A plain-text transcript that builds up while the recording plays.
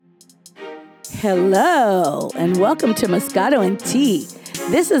Hello, and welcome to Moscato and Tea.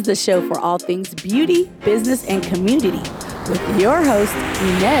 This is the show for all things beauty, business, and community with your hosts,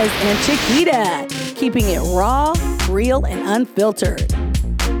 Inez and Chiquita, keeping it raw, real, and unfiltered.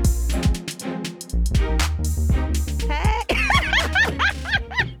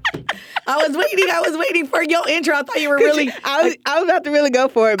 I was waiting for your intro. I thought you were really... I was about to really go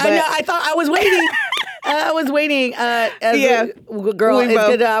for it, but... I know, I thought I was waiting. Girl, it's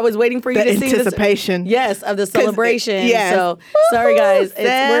good. I was waiting for you to see this. Anticipation. Yes, of the celebration. Yes. So, sorry, guys.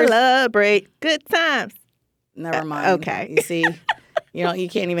 Celebrate good times. Never mind. Okay. You see, you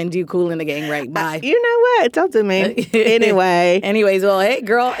can't even do Cool in the Gang right. Bye. You know what? Don't do me. Anyways, well, hey,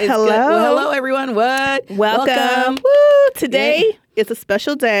 girl. It's hello. Good. Well, hello, everyone. What? Welcome. Woo! Today is a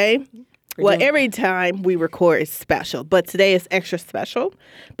special day. Every time we record is special, but today is extra special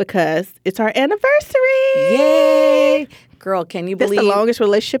because it's our anniversary. Yay! Girl, can you believe? That's the longest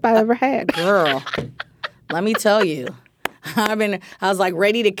relationship I've ever had. Girl, let me tell you. I was like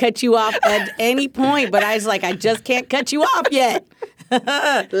ready to cut you off at any point, but I was like, I just can't cut you off yet.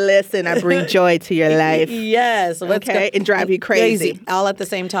 Listen, I bring joy to your life. Yes. Okay, and drive you crazy. All at the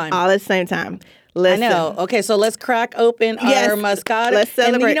same time. All at the same time. Listen. I know. Okay, so let's crack open our Moscato. Let's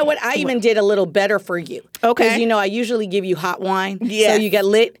celebrate. And you know what? I even did a little better for you. Okay. Because, I usually give you hot wine. Yes. So you get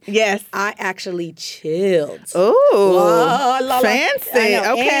lit. Yes. I actually chilled. Oh, fancy.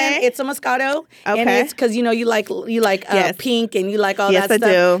 Okay. And it's a Moscato. Okay. And it's because, you like yes. pink and you like all yes, that stuff.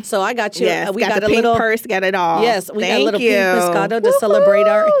 I do. So I got you. Yes, We got got the a pink little purse, got it all. Yes, we got a little Thank pink Moscato to celebrate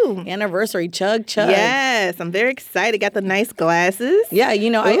our anniversary. Chug, chug. Yes, I'm very excited. Got the nice glasses. Yeah,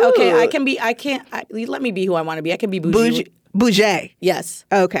 let me be who I want to be. I can be bougie. Bougie. Yes.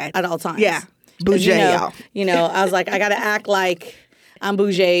 Okay. At all times. Yeah. Bougie, y'all. I was like, I got to act like I'm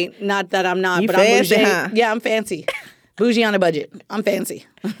bougie. Not that I'm not, but fancy, I'm bougie. Huh? Yeah, I'm fancy. Bougie on a budget. I'm fancy.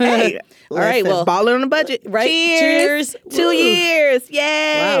 Hey, all right. Well, balling on a budget. Right. Cheers. 2 years.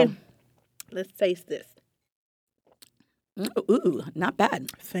 Yay. Wow. Let's taste this. Ooh, not bad.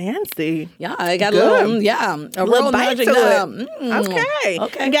 Fancy. Yeah, I got good. a little bite to it.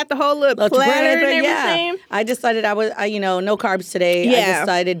 Okay. You got the whole little platter and everything. I decided I was, no carbs today. Yeah. I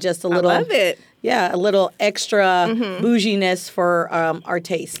decided just a little. I love it. Yeah, a little extra bouginess for our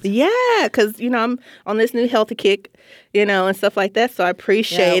taste. Yeah, because, I'm on this new healthy kick, and stuff like that. So I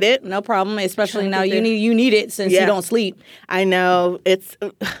appreciate it. No problem, especially now you need it since you don't sleep. I know.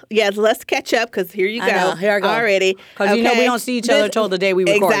 Let's catch up because here you go. I know, here I go. Already. Because we don't see each other till the day we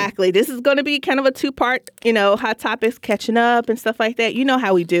record. Exactly. This is going to be kind of a two-part, hot topics, catching up and stuff like that. You know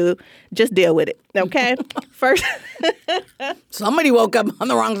how we do. Just deal with it, okay? First. Somebody woke up on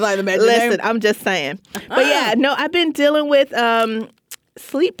the wrong side of the bed Listen, I'm just saying. But I've been dealing with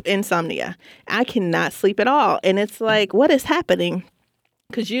sleep insomnia. I cannot sleep at all. And it's like, what is happening?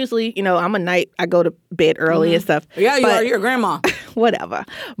 Because usually, I go to bed early and stuff. Yeah, you are. You're a grandma. Whatever.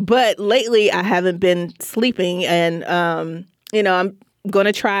 But lately, I haven't been sleeping. And, I'm going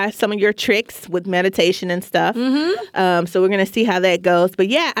to try some of your tricks with meditation and stuff. So we're going to see how that goes. But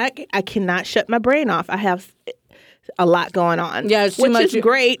I cannot shut my brain off. I have a lot going on. Yeah, it's too which much. is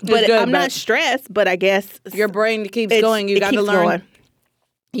great, but good, I'm not stressed, but I guess your brain keeps going. You got to learn. Going.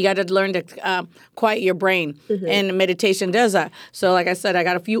 You got to learn to quiet your brain, and meditation does that. So, like I said, I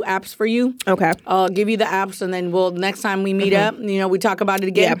got a few apps for you. Okay. I'll give you the apps, and then next time we meet up, we talk about it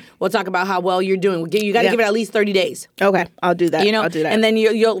again. Yeah. We'll talk about how well you're doing. You got to give it at least 30 days. Okay, I'll do that. I'll do that. And then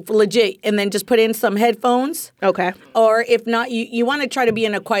you'll legit, and then just put in some headphones. Okay. Or if not, you want to try to be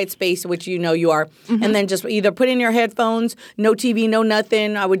in a quiet space, which you are, and then just either put in your headphones, no TV, no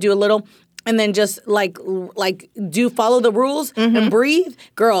nothing. I would do a little. And then just follow the rules and breathe.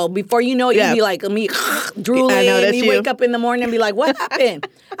 Girl, before you know it, you'll be like me drooling. I know, that's you. Wake up in the morning and be like, what happened?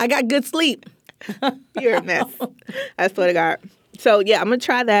 I got good sleep. You're a mess. I swear to God. So, I'm going to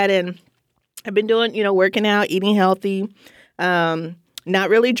try that. And I've been doing, working out, eating healthy, not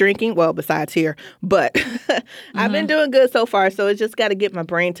really drinking. Well, besides here. But I've been doing good so far. So, it's just got to get my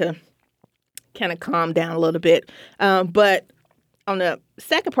brain to kind of calm down a little bit. But on the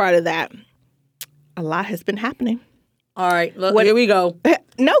second part of that, a lot has been happening. All right, look, here we go.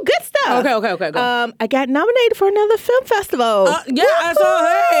 No, good stuff. Okay, go. I got nominated for another film festival. I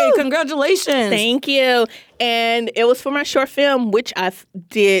saw. Hey, congratulations. Thank you. And it was for my short film, which I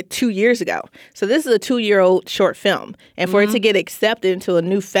did 2 years ago. So this is a 2-year-old short film. And for it to get accepted into a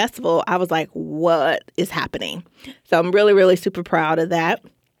new festival, I was like, what is happening? So I'm really, really super proud of that.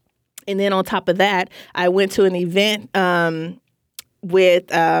 And then on top of that, I went to an event with,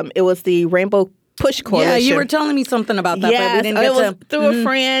 it was the Rainbow Push Coalition. Yeah, you were telling me something about that, but we didn't get it was through a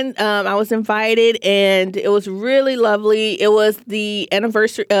friend. I was invited, and it was really lovely. It was the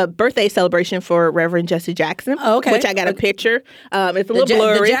anniversary, birthday celebration for Reverend Jesse Jackson. Oh, okay. Which I got a picture. It's a little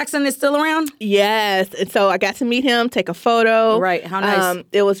blurry. The Jackson is still around? Yes, and so I got to meet him, take a photo. Right, how nice.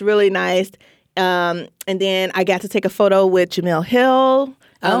 It was really nice. And then I got to take a photo with Jamel Hill.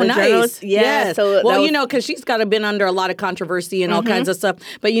 Oh, nice. Journalist. Yeah. So well, because she's got to been under a lot of controversy and all kinds of stuff.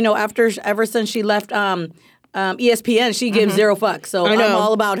 But, ever since she left ESPN, she gives zero fucks. So I'm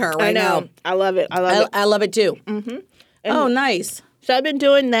all about her right now. I love it. I love it too. Oh, nice. So I've been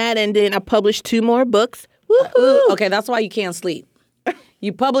doing that, and then I published 2 more books. Ooh, okay, that's why you can't sleep.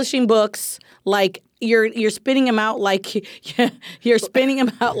 You publishing books like you're spinning them out like you're spinning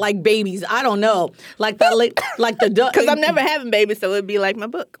them out like babies. I don't know, like the duck. Because I'm never having babies, so it'd be like my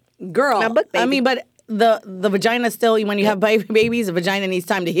book, girl. My book baby. I mean, but the vagina still. When you have babies, the vagina needs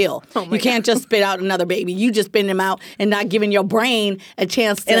time to heal. You can't just spit out another baby. You just spin them out and not giving your brain a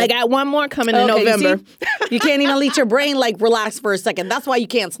chance to. And I got one more coming in November. You can't even let your brain relax for a second. That's why you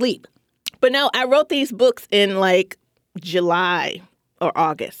can't sleep. But no, I wrote these books in July or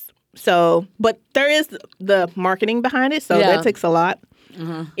August. So, but there is the marketing behind it, so that takes a lot,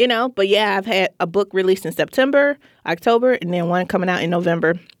 But yeah, I've had a book released in September, October, and then one coming out in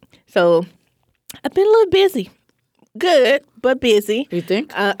November. So I've been a little busy. Good, but busy. You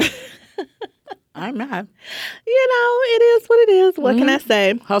think? I'm not. It is what it is. What can I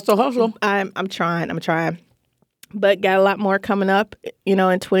say? Hustle. I'm trying. But got a lot more coming up, in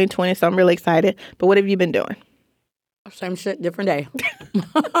 2020, so I'm really excited. But what have you been doing? Same shit, different day.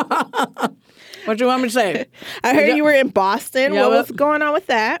 What you want me to say? I heard you were in Boston. Yeah, what was going on with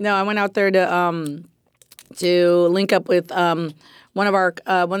that? No, I went out there to link up with one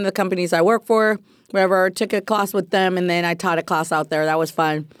of the companies I work for. Whatever, took a class with them, and then I taught a class out there. That was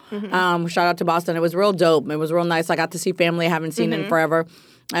fun. Shout out to Boston. It was real dope. It was real nice. I got to see family I haven't seen in forever.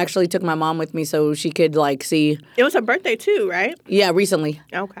 I actually took my mom with me so she could see. It was her birthday too, right? Yeah, recently.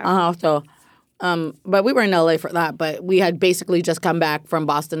 Okay. So. But we were in LA for that. But we had basically just come back from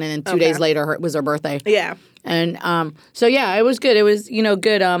Boston, and then 2 days later it was her birthday. Yeah. And so yeah, it was good. It was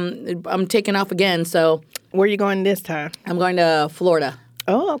good. I'm taking off again. So where are you going this time? I'm going to Florida.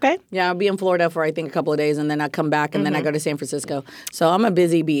 Oh, okay. Yeah, I'll be in Florida for I think a couple of days, and then I come back, and then I go to San Francisco. So I'm a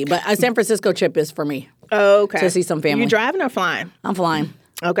busy bee. But a San Francisco trip is for me. Oh, okay. To see some family. You driving or flying? I'm flying.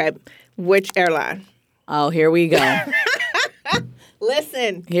 Okay. Which airline? Oh, here we go.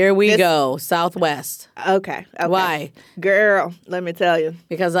 Listen. Here we go. Southwest. Okay. Why? Girl, let me tell you.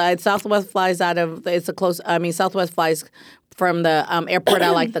 Because Southwest flies out of, Southwest flies from the airport I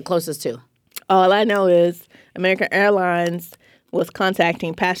like the closest to. All I know is American Airlines was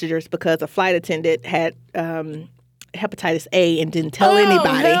contacting passengers because a flight attendant had hepatitis A and didn't tell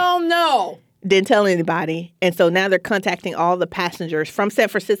anybody. Oh, hell no. Didn't tell anybody. And so now they're contacting all the passengers from San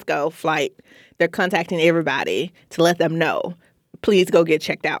Francisco flight. They're contacting everybody to let them know. Please go get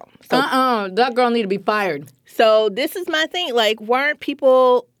checked out. So, that girl need to be fired. So this is my thing. Why aren't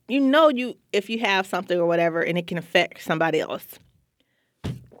people, if you have something or whatever and it can affect somebody else,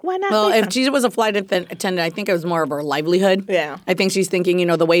 why not? Well, if she was a flight attendant, I think it was more of her livelihood. Yeah. I think she's thinking,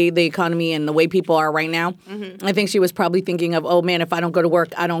 the way the economy and the way people are right now. I think she was probably thinking of, oh, man, if I don't go to work,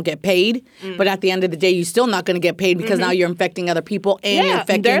 I don't get paid. But at the end of the day, you're still not going to get paid because now you're infecting other people and you're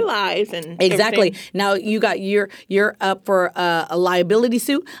affecting their lives and exactly. Everything. Now you're up for a liability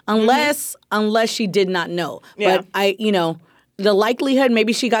suit unless she did not know. Yeah. But the likelihood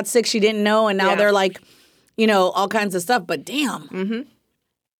maybe she got sick, she didn't know, and now they're all kinds of stuff. But damn.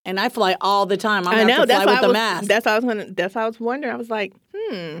 And I fly all the time. I know. That's fly with the mask. That's why I was wondering. I was like,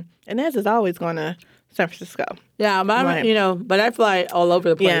 Inez is always going to San Francisco. Yeah, but but I fly all over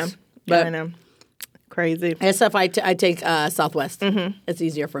the place. Yeah, but I know. Crazy. Except I take Southwest. It's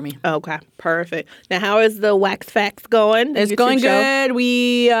easier for me. Okay, perfect. Now, how is the Wax Facts going? It's going good.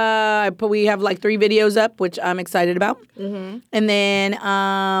 We have 3 videos up, which I'm excited about. And then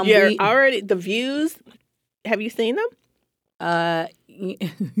already the views. Have you seen them?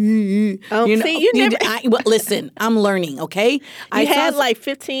 Listen, I'm learning, okay? I had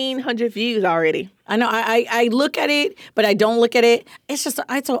 1,500 views already. I know. I look at it, but I don't look at it. It's just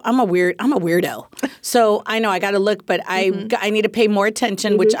I'm a weirdo. So I know I got to look, but I need to pay more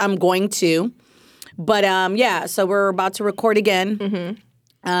attention, which I'm going to. But so we're about to record again.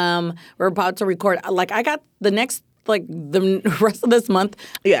 We're about to record. I got the next the rest of this month.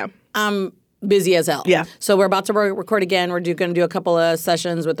 Yeah. Busy as hell. Yeah. So we're about to record again. We're going to do a couple of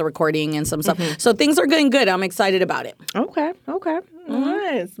sessions with the recording and some stuff. So things are going good. I'm excited about it. Okay.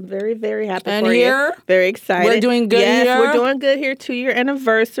 Nice. Very, very happy and for here, you. Very excited. We're doing good here. Yes, we're doing good here. 2-year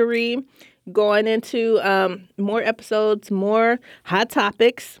anniversary. going into more episodes, more hot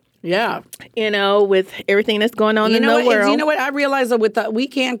topics. Yeah. With everything that's going on in the world. You know what? I realize that we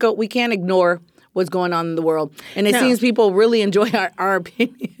can't ignore what's going on in the world. And it seems people really enjoy our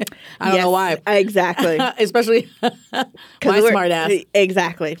opinion. I don't know why. Exactly. Especially my smart ass.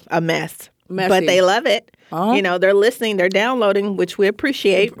 Exactly. A mess. Messy. But they love it. They're listening, they're downloading, which we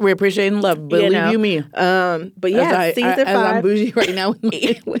appreciate. We appreciate and love, believe you me. But yeah, season 5. As I'm bougie right now.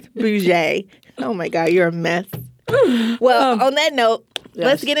 with bougie. Oh my God, you're a mess. Well, on that note,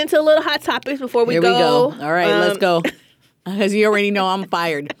 let's get into a little hot topics before we go. Here we go. All right, let's go. As you already know, I'm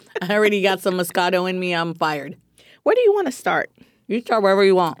fired. I already got some Moscato in me. I'm fired. Where do you want to start? You start wherever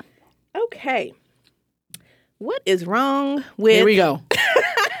you want. Okay. What is wrong with... Here we go.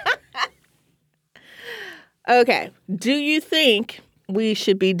 Okay. Do you think we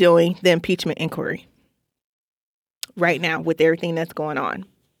should be doing the impeachment inquiry right now with everything that's going on?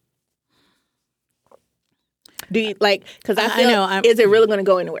 Do you because I feel, is it really going to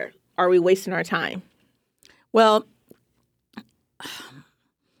go anywhere? Are we wasting our time? Well,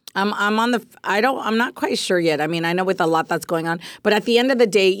 I'm not quite sure yet. I mean, I know with a lot that's going on, but at the end of the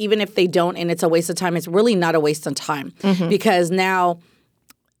day, even if they don't and it's a waste of time, it's really not a waste of time because now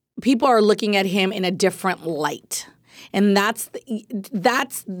people are looking at him in a different light. And that's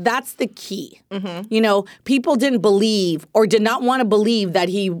the key. People didn't believe or did not want to believe that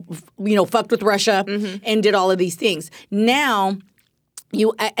he, fucked with Russia and did all of these things. Now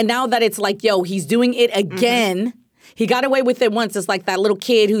that it's like, he's doing it again. He got away with it once. It's like that little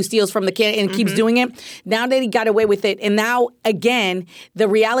kid who steals from the kid and keeps doing it. Now that he got away with it, and now again, the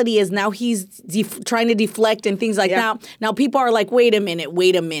reality is now he's trying to deflect and things like that. Now people are like, wait a minute.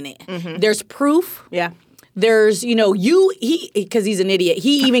 There's proof. Yeah. There's, because he's an idiot.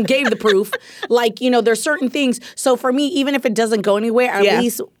 He even gave the proof. There's certain things. So for me, even if it doesn't go anywhere, at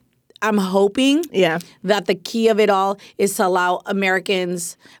least I'm hoping that the key of it all is to allow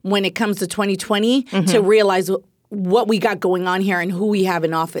Americans, when it comes to 2020, to realize what we got going on here and who we have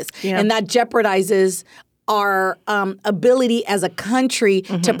in office. Yeah. And that jeopardizes our ability as a country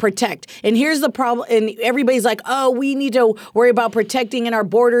to protect. And here's the problem. And everybody's like, oh, we need to worry about protecting in our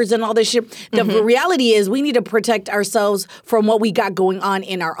borders and all this shit. The reality is we need to protect ourselves from what we got going on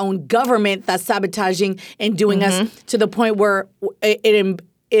in our own government that's sabotaging and doing us to the point where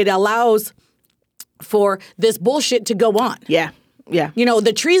it allows for this bullshit to go on. Yeah. Yeah.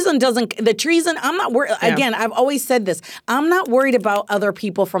 The treason, I'm not worried. Again, I've always said this. I'm not worried about other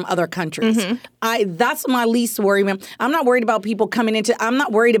people from other countries. That's my least worry. I'm not worried about people coming I'm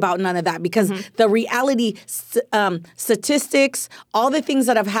not worried about none of that because the reality, statistics, all the things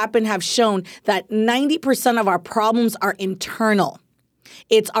that have happened have shown that 90% of our problems are internal.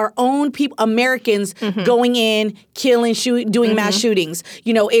 It's our own people, Americans going in, killing, doing mass shootings.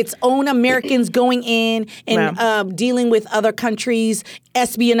 It's own Americans going in and dealing with other countries,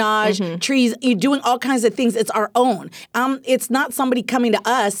 espionage, doing all kinds of things. It's our own. It's not somebody coming to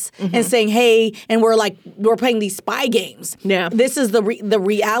us and saying, hey, and we're playing these spy games. Yeah. This is the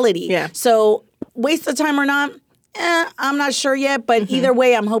reality. Yeah. So waste of time or not? I'm not sure yet, but either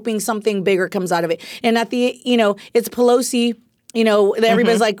way, I'm hoping something bigger comes out of it. And at the, it's Pelosi.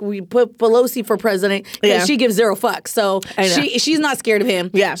 Everybody's like, we put Pelosi for president because she gives zero fucks. So she's not scared of him.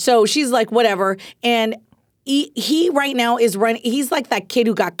 Yeah. So she's like, whatever. And he right now is running. He's like that kid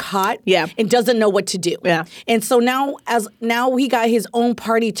who got caught and doesn't know what to do. Yeah. And so now he got his own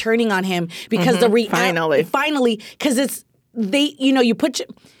party turning on him because finally, because it's you put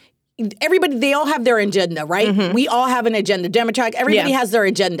everybody, they all have their agenda, right? We all have an agenda. Democratic, everybody has their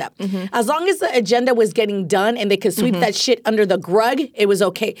agenda. As long as the agenda was getting done and they could sweep that shit under the rug, it was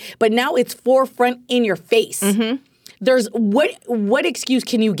okay. But now it's forefront in your face. There's what excuse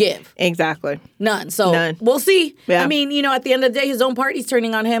can you give? Exactly. None. So we'll see. Yeah. I mean, at the end of the day, his own party's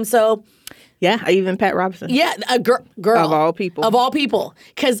turning on him. So yeah, even Pat Robertson. Yeah, a girl of all people. Of all people,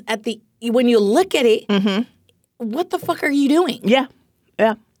 because when you look at it, what the fuck are you doing? Yeah.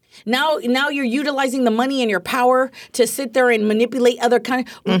 Yeah. Now you're utilizing the money and your power to sit there and manipulate other kind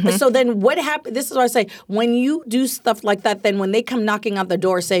of. So then what happened? This is what I say. When you do stuff like that, then when they come knocking on the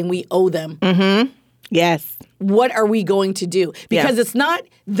door saying we owe them. Yes. What are we going to do? Because it's not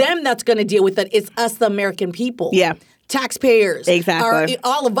them that's going to deal with it. It's us, the American people. Yeah. Taxpayers. Exactly.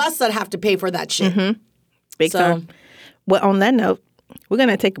 All of us that have to pay for that shit. Big time. Well, on that note, we're going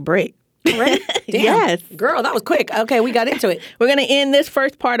to take a break. Right? Damn. Yes. Girl, that was quick. Okay, we got into it. We're going to end this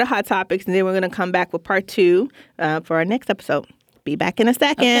first part of Hot Topics, and then we're going to come back with part 2 for our next episode. Be back in a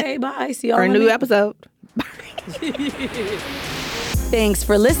second. Okay, bye. See y'all for a new episode. Bye. Thanks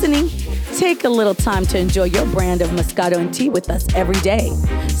for listening. Take a little time to enjoy your brand of Moscato and tea with us every day.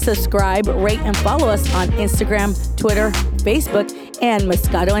 subscribe, rate, and follow us on Instagram, Twitter, Facebook, and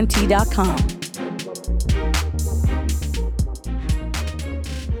MoscatoNT.com.